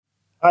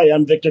Hi,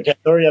 I'm Victor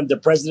Cantori. I'm the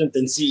president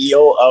and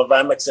CEO of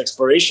Amex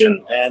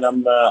Exploration, and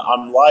I'm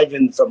live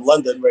from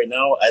London right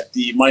now at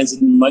the Mines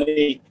and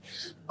Money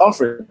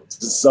conference.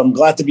 So I'm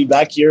glad to be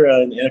back here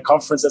in a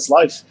conference that's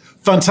live.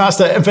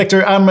 Fantastic.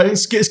 Victor,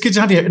 it's good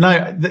to have you here.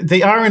 Now,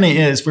 the irony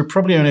is we're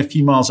probably only a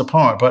few miles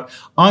apart, but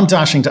I'm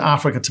dashing to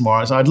Africa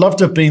tomorrow, so I'd love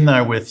to have been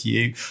there with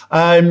you.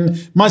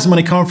 Mines and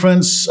Money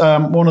Conference,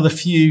 one of the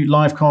few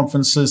live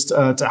conferences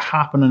to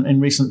happen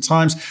in recent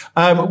times.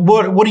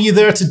 What are you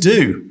there to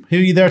do? Who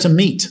are you there to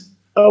meet?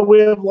 We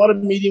have a lot of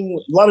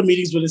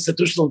meetings with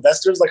institutional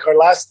investors. Like our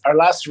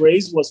last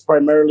raise was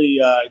primarily,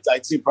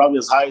 I'd say probably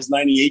as high as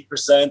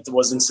 98%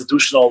 was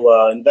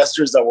institutional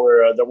investors that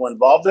were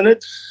involved in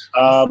it.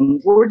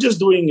 We're just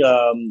doing,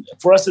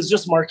 for us, it's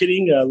just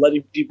marketing,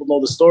 letting people know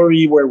the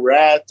story, where we're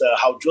at,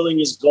 how drilling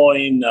is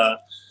going.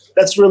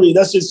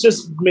 It's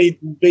just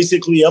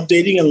basically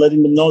updating and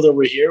letting them know that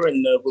we're here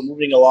and we're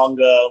moving along.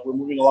 We're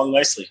moving along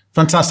nicely.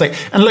 Fantastic.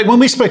 And like when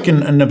we spoke in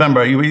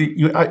November,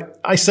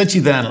 I said to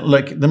you then,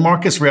 like the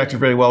market's reacted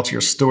very well to your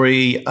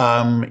story.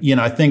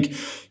 I think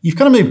you've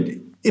kind of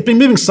moved. It's been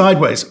moving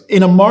sideways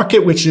in a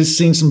market which has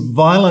seen some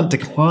violent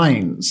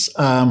declines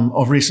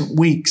of recent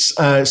weeks.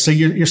 So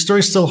your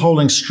story's still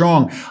holding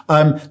strong.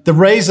 The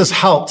raise has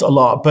helped a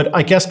lot, but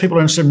I guess people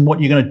are interested in what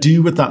you're going to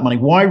do with that money.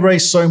 Why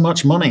raise so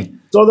much money?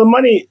 So the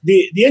money,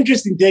 the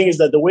interesting thing is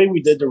that the way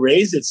we did the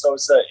raise, it's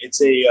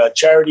a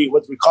charity.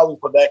 What we call in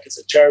Quebec, it's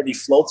a charity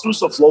flow through.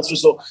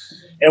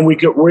 And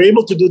we're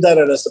able to do that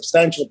at a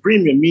substantial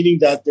premium, meaning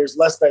that there's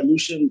less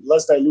dilution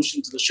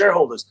to the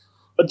shareholders.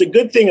 But the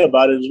good thing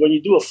about it is when you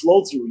do a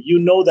flow through, you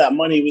know that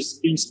money was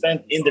being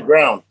spent in the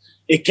ground.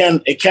 It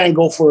can't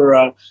go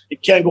for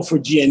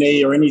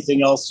G&A or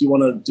anything else you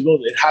want to go.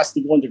 It has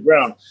to go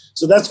underground.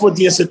 So that's what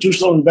the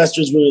institutional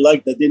investors really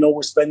like, that they know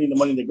we're spending the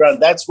money in the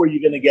ground. That's where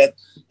you're going to get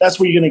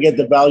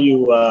the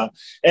value.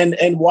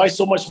 And why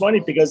so much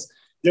money? Because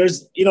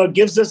it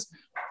gives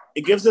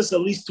us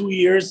at least 2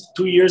 years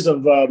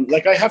of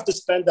like I have to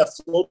spend that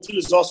flow through.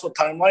 There's also a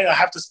timeline. I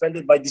have to spend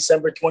it by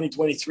December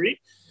 2023.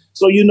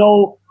 So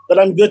that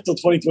I'm good till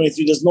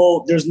 2023.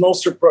 There's no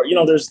surprise.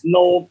 There's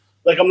no,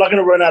 like, I'm not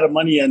going to run out of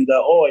money and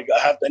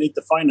I need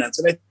to finance.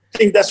 And I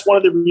think that's one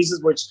of the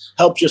reasons which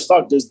helps your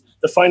stock. There's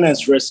the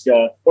finance risk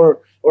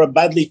or a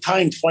badly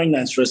timed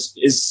finance risk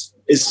is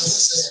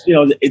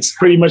it's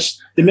pretty much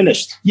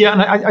diminished. Yeah,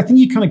 and I think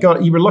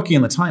you were lucky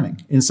in the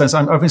timing. In the sense,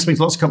 I've been speaking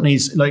to lots of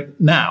companies like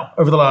now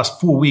over the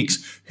last 4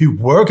 weeks who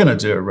were going to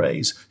do a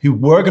raise, who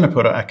were going to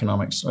put out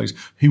economic studies,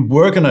 who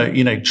were going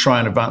to try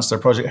and advance their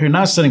project, who are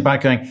now sitting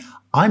back going,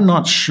 I'm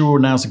not sure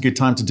now's a good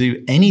time to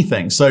do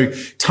anything. So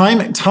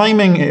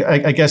timing,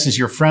 I guess, is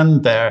your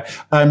friend there.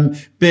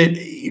 But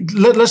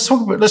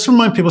let's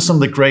remind people some of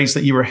the grades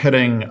that you were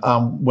hitting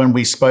when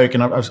we spoke.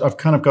 And I've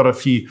kind of got a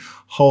few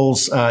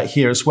holes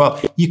here as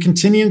well. You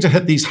continuing to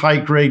hit these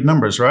high grade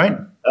numbers, right?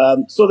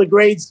 So the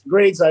grades,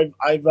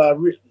 I've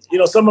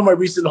some of my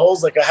recent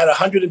holes, like I had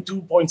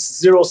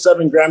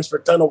 102.07 grams per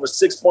ton over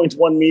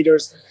 6.1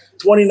 meters,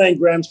 29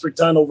 grams per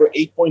ton over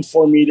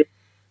 8.4 meters.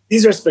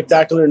 These are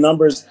spectacular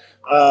numbers.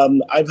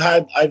 I've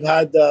had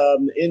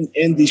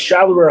in the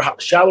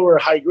shallower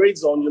high grade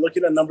zone, you're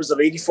looking at numbers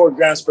of 84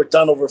 grams per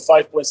ton over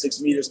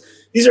 5.6 meters.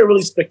 These are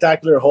really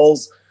spectacular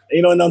holes.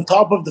 And on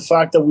top of the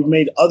fact that we've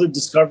made other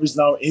discoveries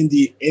now in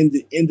the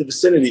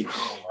vicinity,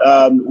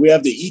 we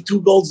have the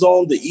E2 gold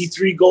zone, the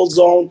E3 gold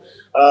zone.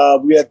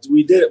 We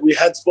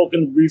had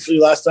spoken briefly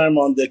last time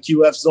on the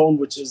QF zone,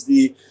 which is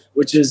the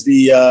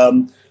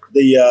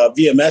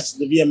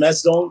VMS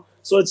zone.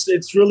 So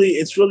it's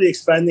really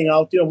expanding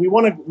out. We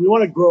want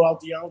to grow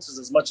out the ounces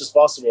as much as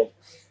possible,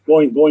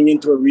 going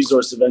into a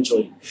resource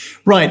eventually.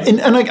 Right,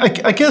 and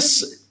I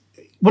guess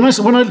when I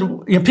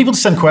people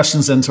send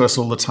questions into us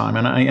all the time,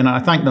 and I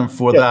thank them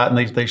for that,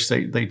 and they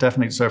say they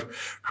definitely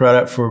deserve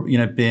credit for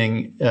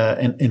being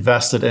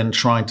invested in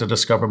trying to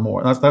discover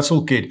more. That's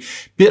all good,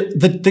 but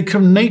the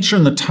nature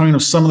and the tone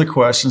of some of the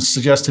questions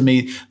suggest to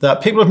me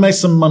that people have made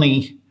some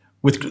money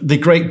with the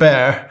Great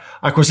Bear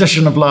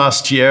acquisition of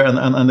last year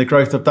and the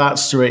growth of that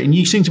story. And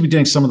you seem to be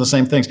doing some of the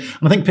same things. And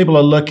I think people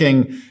are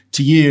looking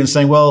to you and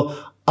saying,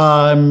 well,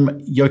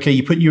 okay,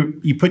 you put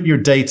your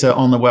data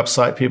on the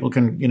website. People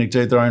can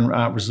do their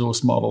own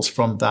resource models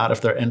from that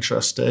if they're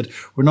interested.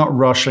 We're not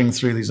rushing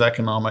through these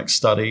economic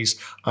studies.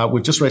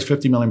 We've just raised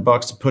 $50 million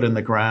to put in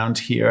the ground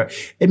here.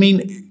 I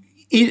mean,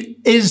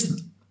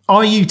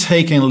 are you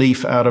taking a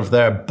leaf out of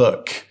their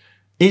book?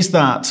 Is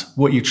that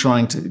what you're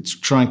trying to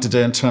do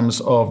in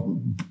terms of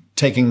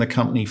taking the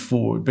company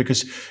forward?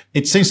 Because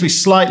it seems to be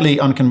slightly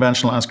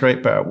unconventional, as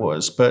Great Bear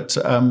was. But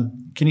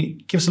can you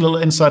give us a little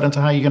insight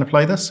into how you're going to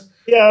play this?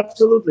 Yeah,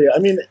 absolutely. I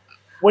mean,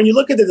 when you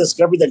look at the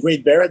discovery that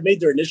Great Bear had made,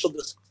 their initial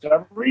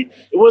discovery,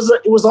 it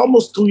was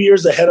almost 2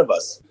 years ahead of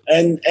us,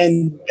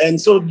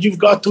 and so you've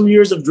got 2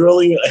 years of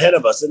drilling ahead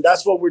of us, and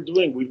that's what we're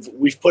doing.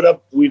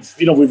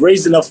 We've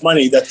raised enough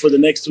money that for the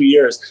next 2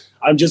 years,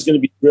 I'm just going to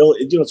be drill.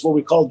 It's what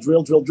we call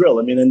drill.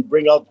 I mean, and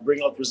bring out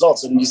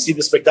results, and you see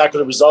the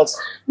spectacular results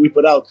we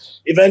put out.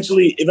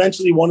 Eventually,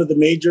 one of the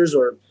majors,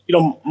 or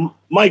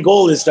my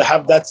goal is to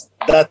have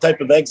that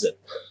type of exit.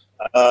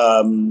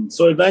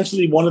 So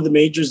eventually, one of the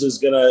majors is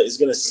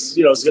gonna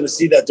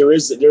see that there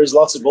is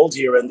lots of gold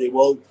here, and they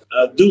will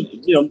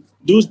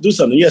do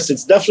something. Yes,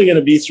 it's definitely going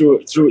to be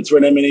through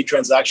an M&A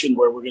transaction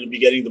where we're going to be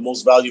getting the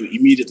most value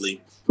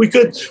immediately. We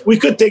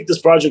could take this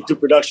project to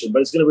production,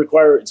 but it's going to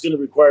require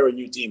a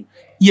new team.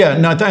 Yeah,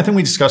 no, I think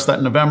we discussed that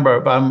in November.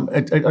 But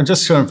I'm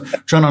just kind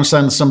of trying to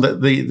understand some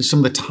of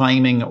the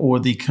timing or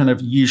the kind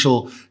of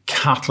usual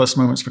catalyst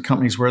moments for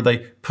companies where they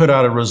put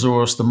out a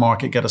resource, the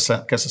market gets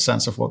a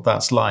sense of what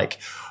that's like.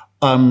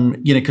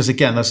 Because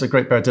again, that's a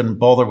Great Bear didn't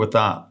bother with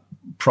that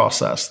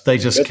process. They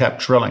just kept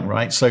drilling,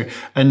 right? So,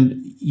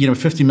 and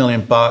 $50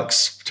 million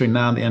between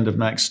now and the end of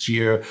next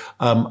year.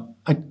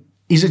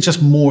 Is it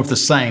just more of the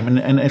same?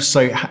 And if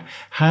so,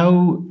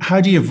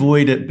 how do you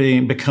avoid it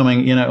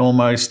becoming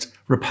almost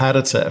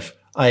repetitive?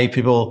 I.e.,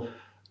 people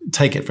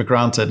take it for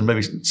granted and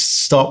maybe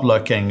stop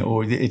looking,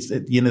 or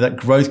that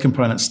growth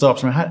component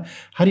stops. I mean,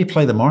 how do you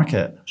play the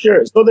market?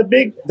 Sure. So the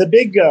big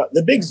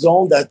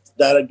zone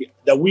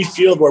that we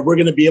feel where we're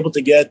going to be able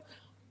to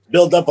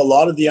build up a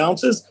lot of the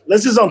ounces.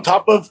 This is on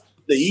top of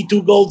the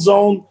E2 gold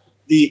zone,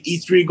 the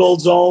E3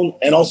 gold zone,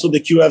 and also the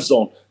QF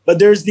zone. But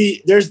there's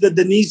the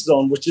Denise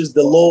zone, which is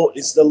the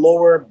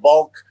lower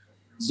bulk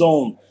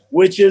zone,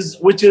 which is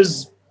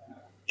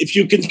if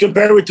you can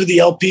compare it to the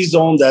LP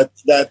zone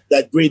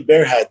that Great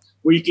Bear had,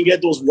 where you can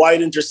get those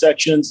wide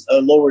intersections,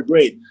 lower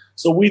grade.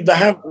 So we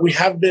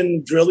have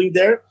been drilling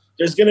there.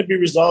 There's going to be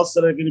results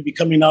that are going to be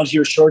coming out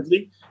here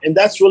shortly, and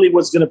that's really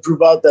what's going to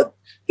prove out that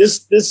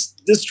this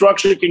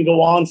structure can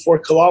go on for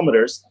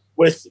kilometers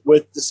with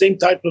the same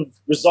type of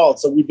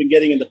results that we've been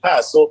getting in the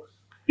past. So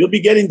you'll be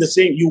getting the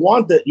same. You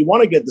want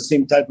to get the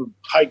same type of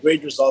high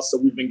grade results that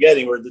we've been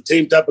getting, or the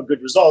same type of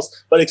good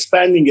results, but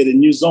expanding it in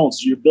new zones.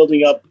 So you're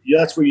building up.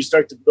 That's where you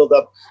start to build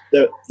up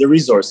the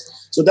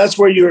resource. So that's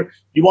where you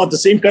want the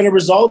same kind of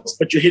results,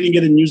 but you're hitting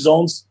it in new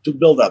zones to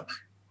build up.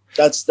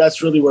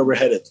 That's really where we're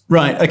headed.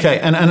 Right. Okay.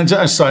 And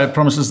sorry, I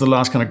promise this is the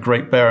last kind of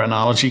Great Bear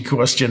analogy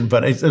question,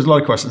 but there's a lot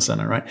of questions in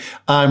it, right?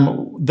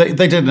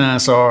 They did an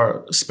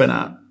NSR spin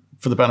out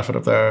for the benefit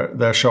of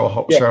their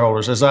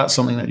shareholders. Is that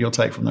something that you'll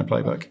take from their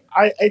playbook?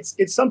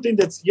 It's something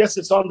that's, yes,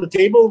 it's on the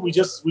table. We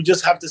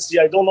just have to see.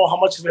 I don't know how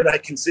much of it I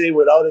can say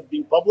without it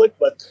being public,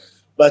 but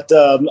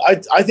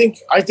I think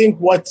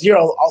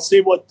I'll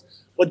say what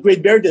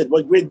Great Bear did.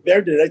 What Great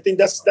Bear did, I think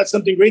that's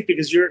something great,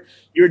 because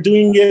you're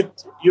doing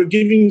it. You're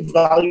giving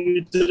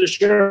value to the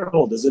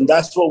shareholders, and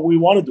that's what we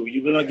want to do.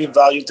 You're going to give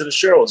value to the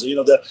shareholders.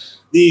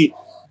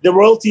 The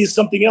royalty is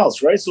something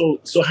else, right? So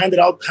hand it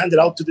out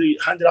to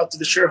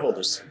the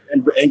shareholders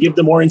and give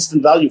them more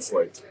instant value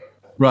for it.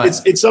 Right.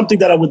 It's something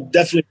that I would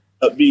definitely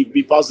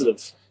be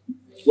positive.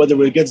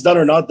 Whether it gets done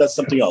or not, that's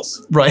something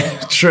else. Right.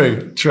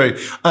 True.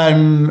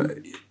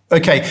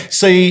 Okay,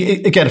 so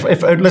again,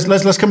 if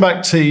let's come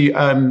back to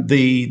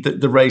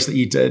the raise that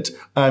you did.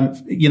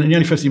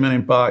 Nearly $50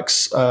 million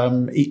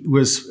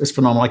is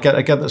phenomenal. I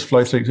get this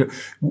flow through.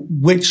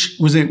 Which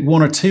was it?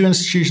 One or two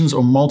institutions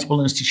or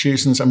multiple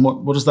institutions? And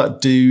what does that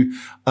do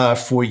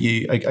for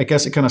you? I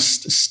guess it kind of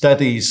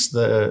steadies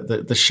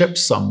the ship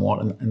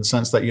somewhat in the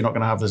sense that you're not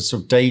going to have this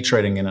sort of day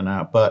trading in and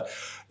out. But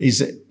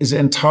is it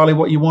entirely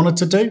what you wanted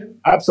to do?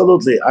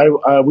 Absolutely.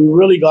 We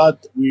really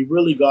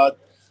got.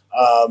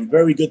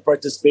 Very good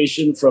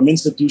participation from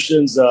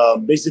institutions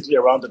basically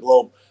around the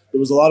globe. There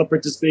was a lot of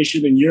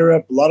participation in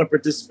Europe, a lot of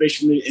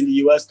participation in the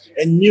US,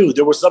 and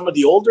there were some of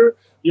the older,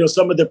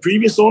 some of the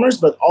previous owners,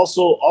 but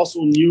also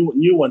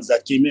new ones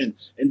that came in.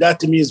 And that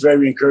to me is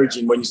very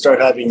encouraging when you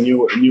start having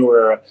new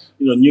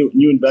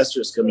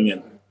investors coming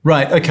in.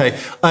 Right. Okay.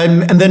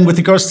 And then with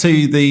regards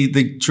to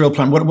the drill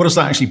plan, what does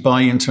that actually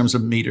buy you in terms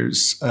of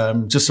meters?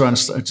 Just so I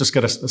just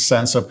get a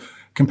sense of,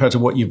 compared to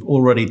what you've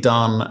already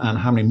done, and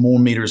how many more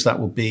meters that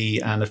will be,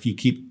 and if you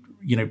keep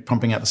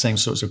pumping out the same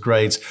sorts of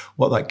grades,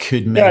 what that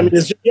could mean. Yeah, I mean,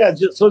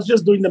 so it's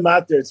just doing the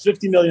math there. It's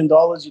 $50 million.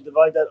 You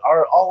divide that.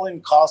 Our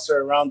all-in costs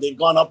are around. They've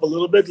gone up a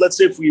little bit. Let's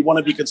say if we want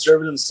to be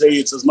conservative and say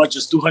it's as much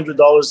as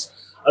 $200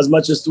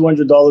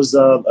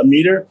 a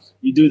meter.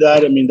 You do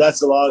that. I mean,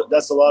 that's a lot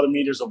of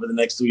meters over the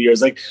next 2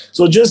 years.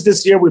 So just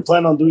this year, we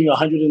plan on doing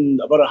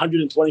about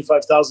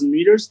 125,000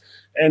 meters,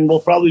 and we'll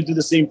probably do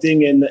the same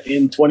thing in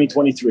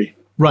 2023.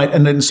 Right,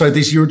 and then so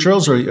these your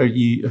drills, or have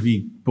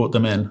you brought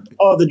them in?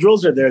 Oh, the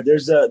drills are there.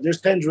 There's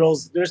 10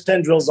 drills. There's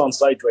 10 drills on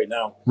site right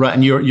now. Right,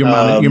 and you're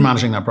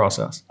managing that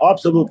process.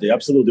 Absolutely.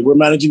 We're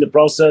managing the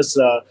process.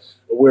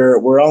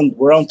 We're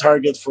on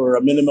target for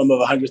a minimum of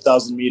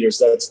 100,000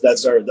 meters.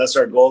 That's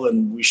our goal,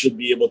 and we should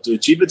be able to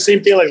achieve it.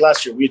 Same thing like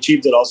last year. We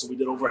achieved it also. We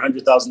did over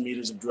 100,000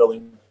 meters of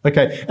drilling.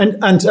 Okay,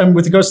 and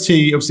with regards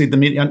to obviously the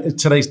meeting,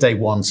 today's day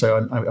one,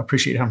 so I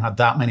appreciate you haven't had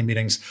that many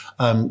meetings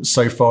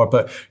so far.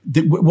 But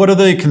what are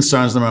the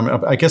concerns at the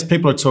moment? I guess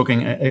people are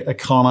talking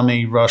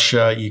economy,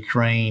 Russia,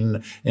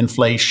 Ukraine,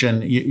 inflation,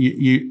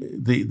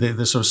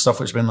 the sort of stuff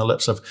which has been on the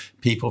lips of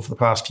people for the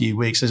past few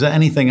weeks. Is there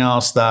anything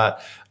else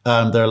that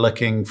they're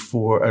looking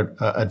for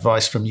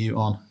advice from you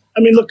on?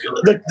 I mean, look,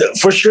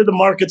 for sure the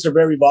markets are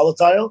very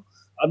volatile.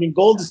 I mean,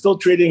 gold is still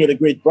trading at a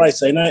great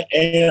price, and I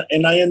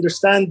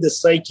understand the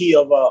psyche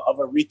of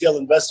a retail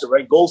investor,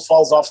 right? Gold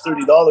falls off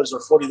 $30 or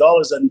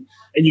 $40, and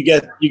you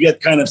get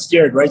kind of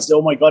scared, right? So,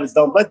 oh my God, it's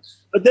down. But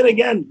then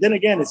again,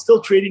 it's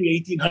still trading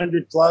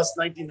 1,800 plus,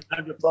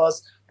 1,900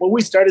 plus. When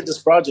we started this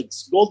project,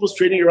 gold was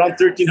trading around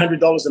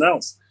 $1,300 an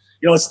ounce.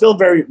 It's still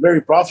very, very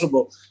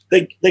profitable.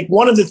 Like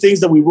one of the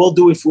things that we will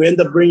do if we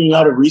end up bringing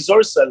out a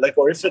resource,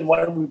 or if and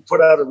when we put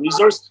out a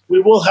resource,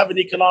 we will have an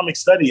economic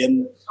study.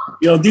 And,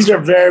 these are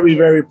very,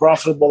 very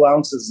profitable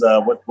ounces,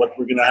 what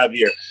we're going to have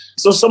here.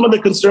 So some of the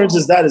concerns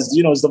is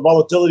the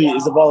volatility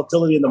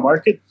in the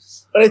market.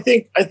 But I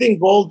think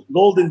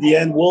gold in the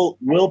end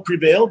will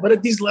prevail. But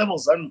at these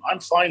levels, I'm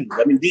fine.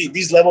 I mean,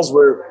 these levels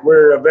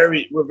were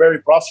very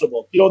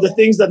profitable. The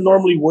things that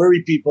normally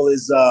worry people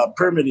is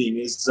permitting,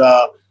 is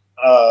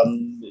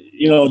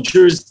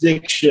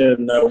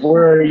jurisdiction,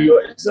 where are you?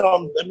 I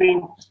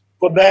mean,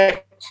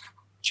 Quebec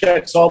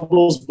checks all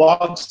those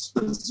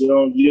boxes.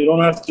 You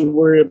don't have to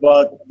worry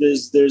about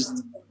there's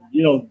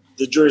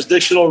the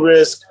jurisdictional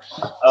risk,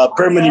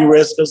 permitting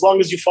risk. As long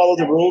as you follow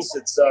the rules,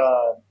 it's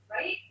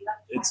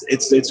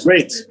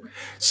great.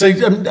 So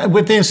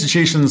with the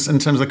institutions, in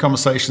terms of the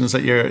conversations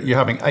that you're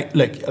having,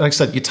 like I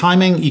said, your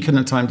timing, you couldn't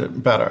have timed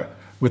it better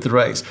with the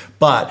raise.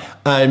 But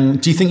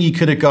do you think you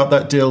could have got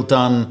that deal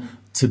done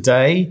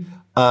today?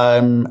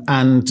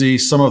 And do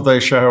some of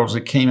those shareholders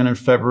that came in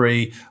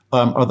February,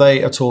 are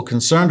they at all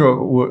concerned,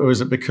 or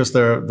is it because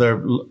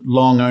they're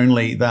long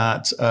only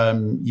that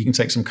you can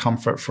take some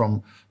comfort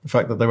from the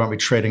fact that they won't be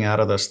trading out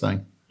of this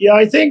thing? Yeah,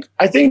 I think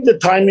the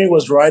timing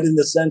was right in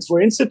the sense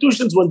where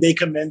institutions, when they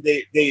come in,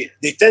 they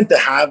tend to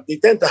have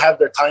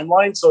their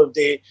timeline. So if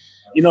they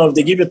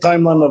give you a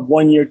timeline of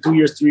 1 year, 2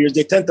 years, 3 years,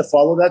 they tend to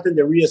follow that, and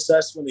they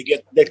reassess when they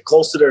get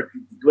close to their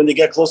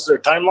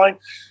timeline.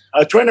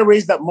 Trying to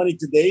raise that money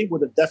today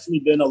would have definitely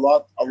been a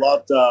lot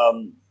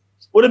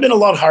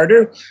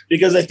harder,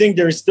 because I think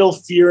there is still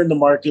fear in the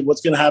market.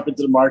 What's going to happen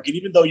to the market?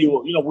 Even though we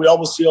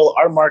always feel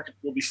our market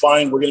will be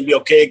fine, we're going to be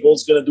okay,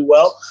 gold's going to do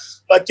well,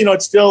 but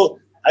it's still.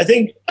 I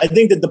think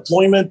the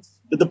deployment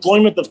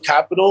of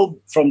capital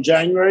from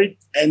January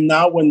and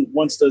now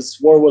once this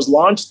war was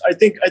launched, I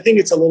think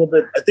it's a little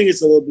bit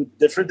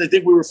different. I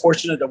think we were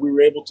fortunate that we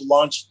were able to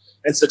launch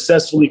and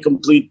successfully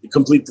complete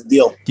the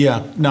deal.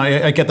 Yeah, no,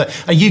 I get that.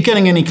 Are you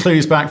getting any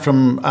clues back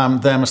from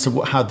them as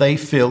to how they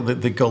feel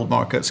that the gold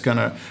market's going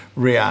to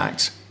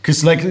react?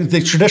 Because like the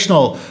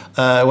traditional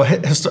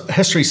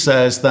history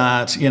says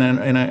that in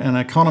an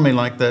economy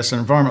like this, an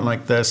environment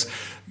like this,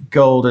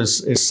 gold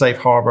is safe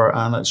harbor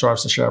and it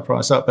drives the share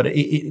price up, but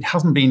it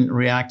hasn't been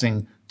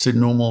reacting to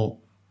normal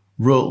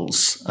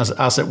rules,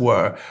 as it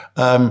were.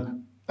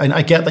 And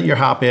I get that you're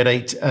happy at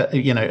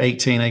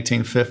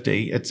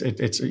 1850.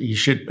 You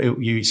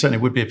certainly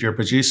would be if you're a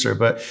producer.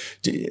 But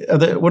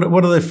what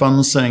are the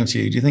funds saying to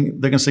you? Do you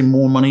think they're going to see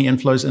more money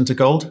inflows into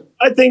gold?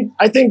 I think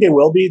they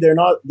will be. They're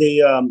not.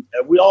 We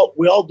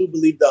all do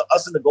believe that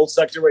us in the gold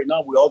sector right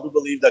now. We all do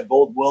believe that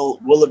gold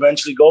will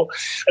eventually go.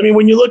 I mean,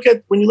 when you look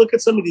at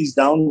some of these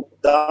down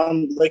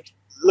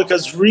look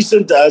as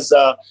recent as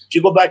if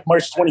you go back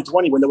March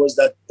 2020 when there was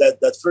that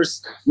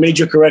first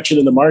major correction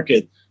in the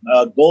market.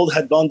 Gold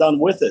had gone down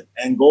with it,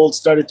 and gold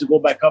started to go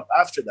back up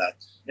after that.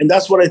 And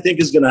that's what I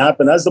think is going to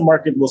happen as the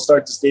market will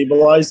start to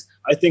stabilize.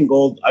 I think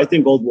gold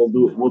will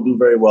do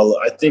very well.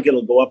 I think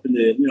it'll go up in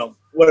the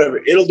whatever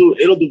it'll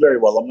do very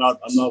well. I'm not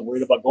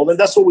worried about gold, and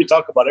that's what we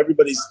talk about.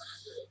 Everybody's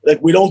like,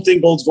 we don't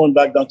think gold's going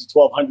back down to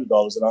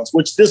 $1,200 an ounce,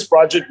 which this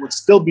project would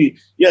still be.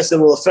 Yes,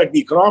 it will affect the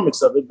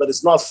economics of it, but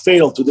it's not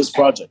fatal to this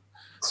project.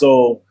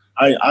 So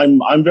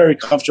I'm very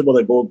comfortable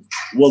that gold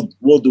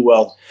will do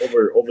well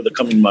over the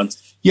coming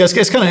months. Yeah, it's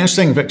kind of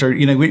interesting, Victor.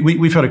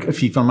 We've had a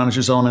few fund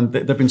managers on, and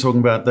they've been talking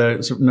about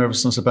the sort of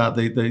nervousness about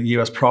the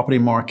U.S. property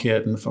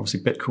market, and obviously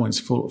Bitcoin's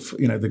full.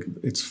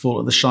 It's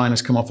full. The shine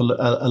has come off a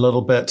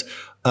little bit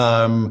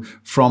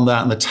from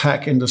that, and the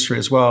tech industry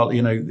as well.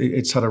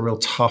 It's had a real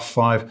tough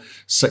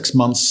 5-6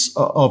 months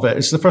of it.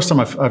 It's the first time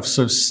I've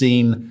sort of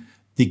seen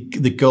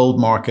the gold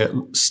market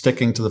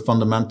sticking to the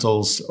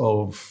fundamentals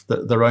of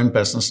their own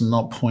business and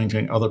not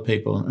pointing other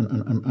people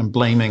and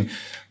blaming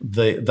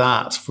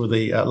that for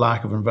the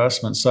lack of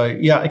investment. So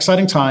yeah,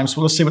 exciting times.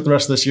 Well, let's see what the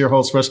rest of this year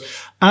holds for us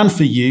and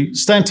for you.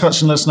 Stay in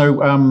touch and let us know.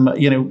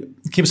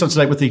 Keep us up to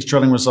date with these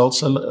drilling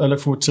results. I look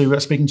forward to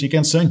speaking to you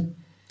again soon.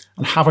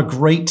 And have a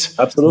great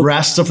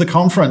rest of the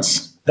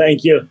conference.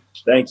 Thank you.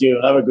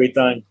 Have a great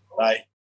time. Bye.